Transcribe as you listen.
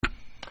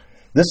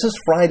This is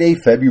Friday,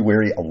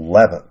 February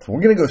 11th.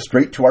 We're going to go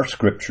straight to our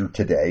scripture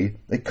today.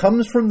 It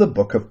comes from the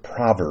book of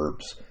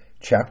Proverbs,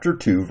 chapter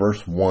 2,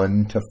 verse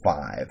 1 to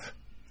 5.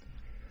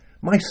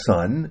 My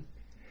son,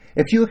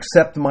 if you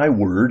accept my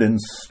word and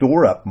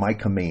store up my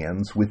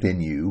commands within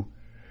you,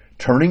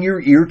 turning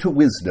your ear to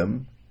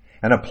wisdom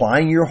and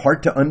applying your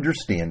heart to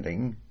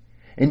understanding,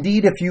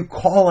 indeed, if you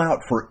call out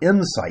for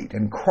insight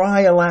and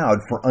cry aloud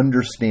for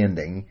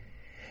understanding,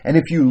 and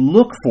if you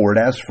look for it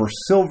as for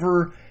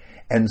silver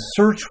and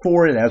search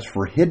for it as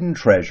for hidden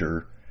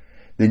treasure,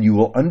 then you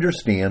will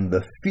understand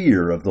the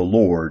fear of the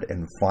Lord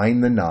and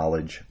find the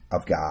knowledge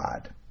of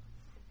God.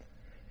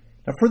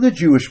 Now, for the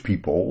Jewish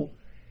people,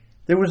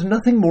 there was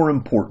nothing more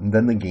important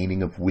than the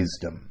gaining of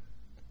wisdom.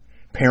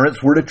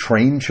 Parents were to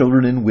train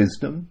children in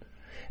wisdom,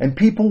 and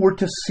people were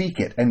to seek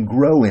it and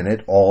grow in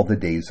it all the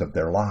days of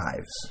their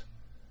lives.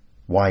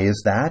 Why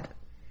is that?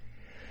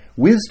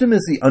 Wisdom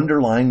is the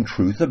underlying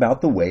truth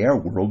about the way our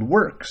world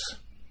works.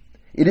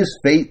 It is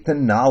faith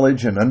and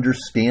knowledge and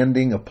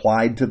understanding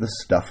applied to the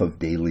stuff of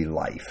daily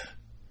life.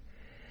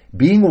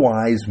 Being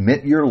wise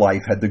meant your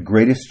life had the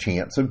greatest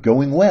chance of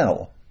going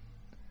well.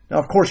 Now,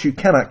 of course, you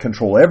cannot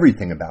control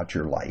everything about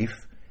your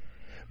life,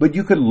 but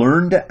you could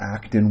learn to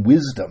act in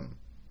wisdom.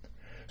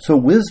 So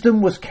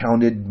wisdom was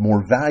counted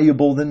more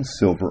valuable than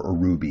silver or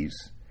rubies.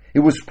 It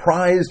was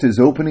prized as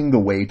opening the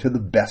way to the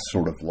best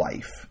sort of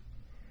life.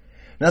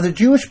 Now, the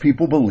Jewish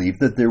people believed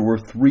that there were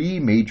three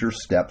major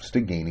steps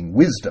to gaining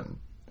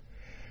wisdom.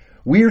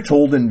 We are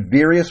told in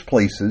various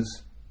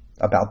places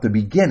about the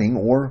beginning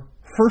or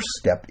first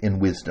step in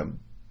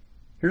wisdom.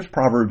 Here's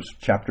Proverbs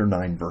chapter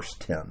 9, verse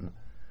 10.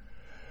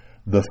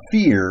 The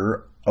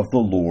fear of the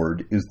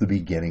Lord is the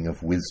beginning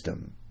of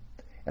wisdom,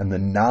 and the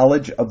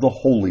knowledge of the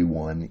Holy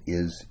One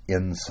is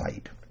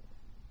insight.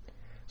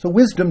 So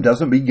wisdom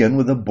doesn't begin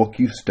with a book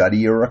you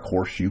study or a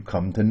course you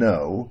come to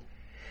know.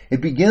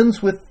 It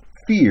begins with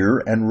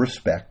fear and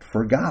respect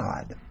for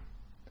God.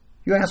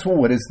 You ask, well,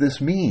 what does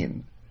this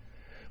mean?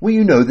 Well,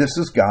 you know this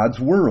is God's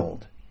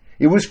world.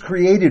 It was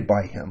created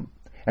by Him,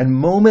 and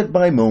moment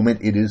by moment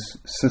it is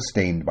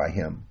sustained by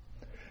Him.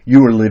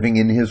 You are living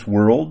in His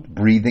world,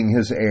 breathing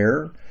His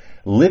air,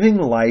 living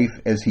life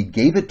as He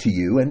gave it to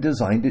you and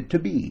designed it to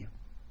be.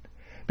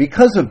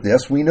 Because of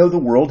this, we know the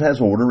world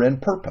has order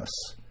and purpose.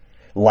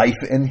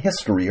 Life and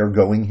history are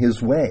going His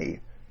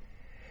way.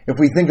 If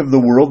we think of the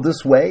world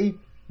this way,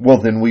 well,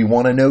 then we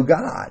want to know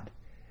God.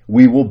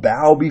 We will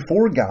bow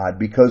before God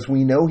because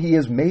we know He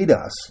has made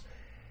us,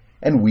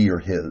 and we are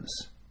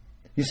His.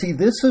 You see,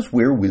 this is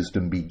where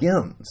wisdom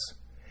begins.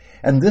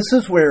 And this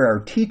is where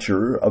our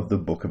teacher of the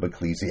book of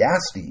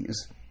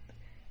Ecclesiastes,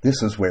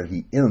 this is where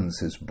he ends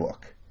his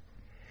book.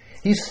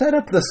 He set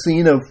up the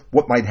scene of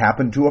what might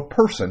happen to a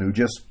person who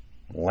just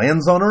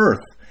lands on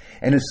earth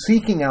and is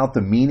seeking out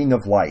the meaning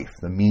of life,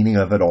 the meaning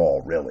of it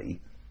all,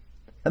 really.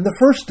 And the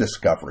first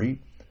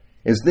discovery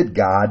is that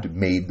God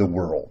made the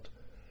world.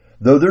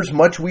 Though there's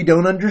much we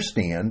don't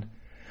understand,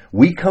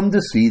 we come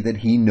to see that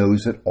He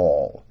knows it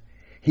all.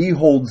 He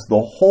holds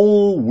the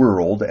whole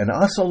world and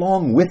us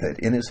along with it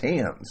in His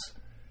hands.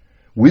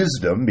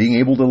 Wisdom, being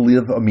able to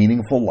live a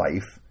meaningful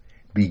life,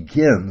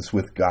 begins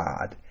with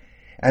God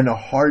and a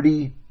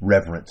hearty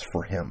reverence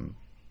for Him.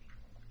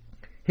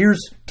 Here's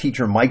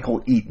teacher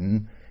Michael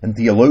Eaton, and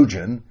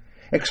theologian,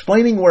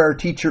 explaining where our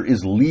teacher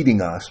is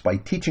leading us by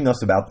teaching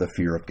us about the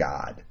fear of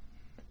God.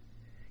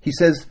 He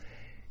says,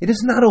 it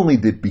is not only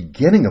the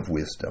beginning of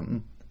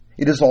wisdom,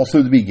 it is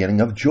also the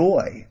beginning of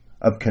joy,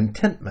 of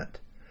contentment,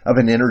 of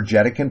an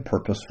energetic and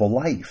purposeful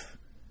life.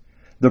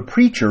 The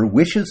preacher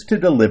wishes to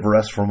deliver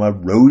us from a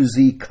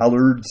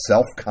rosy-colored,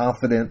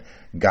 self-confident,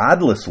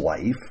 godless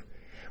life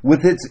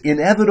with its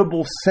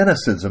inevitable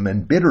cynicism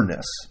and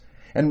bitterness,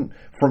 and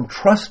from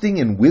trusting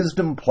in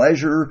wisdom,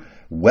 pleasure,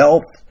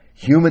 wealth,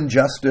 human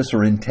justice,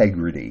 or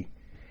integrity.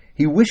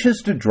 He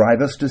wishes to drive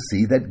us to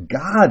see that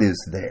God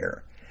is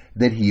there,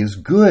 that He is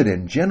good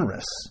and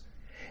generous,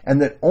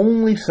 and that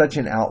only such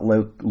an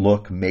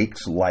outlook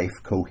makes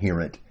life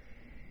coherent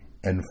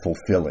and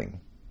fulfilling.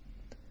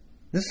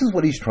 This is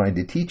what he's trying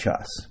to teach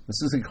us.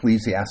 This is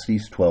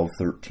Ecclesiastes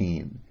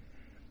 12:13.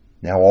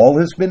 Now all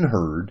has been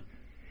heard.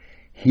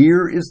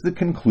 Here is the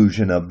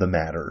conclusion of the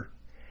matter.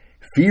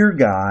 Fear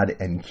God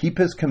and keep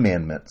His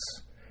commandments,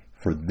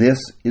 for this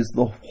is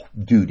the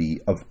duty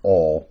of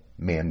all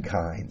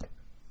mankind.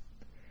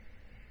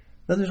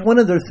 Now there's one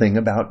other thing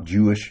about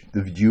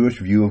the Jewish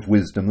view of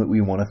wisdom that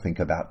we want to think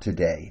about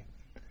today.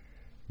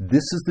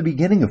 This is the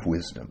beginning of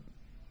wisdom.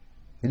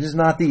 It is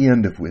not the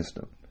end of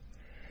wisdom.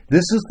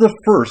 This is the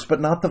first but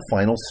not the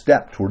final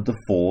step toward the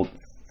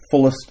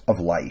fullest of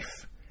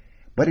life.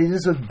 But it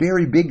is a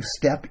very big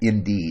step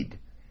indeed.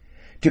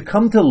 To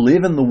come to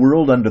live in the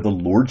world under the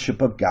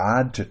lordship of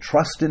God, to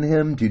trust in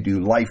Him, to do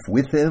life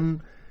with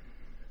Him,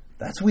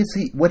 that's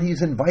what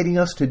He's inviting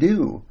us to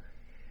do.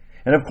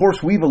 And of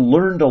course, we've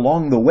learned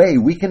along the way,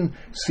 we can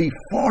see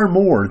far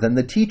more than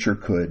the teacher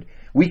could.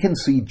 We can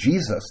see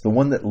Jesus, the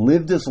one that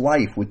lived His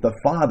life with the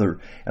Father,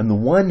 and the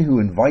one who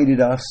invited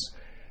us,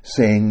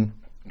 saying,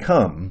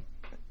 "Come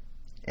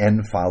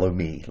and follow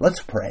me."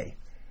 Let's pray.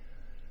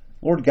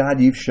 Lord God,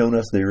 you've shown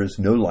us there is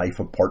no life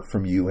apart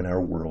from you in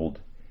our world.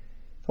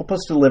 Help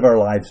us to live our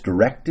lives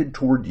directed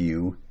toward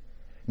you,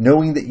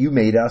 knowing that you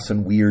made us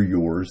and we are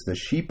yours, the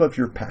sheep of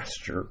your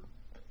pasture.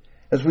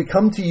 As we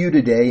come to you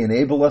today,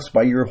 enable us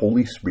by your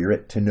Holy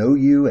Spirit to know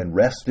you and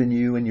rest in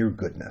you and your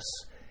goodness.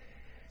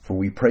 For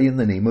we pray in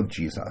the name of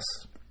Jesus.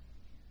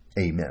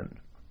 Amen.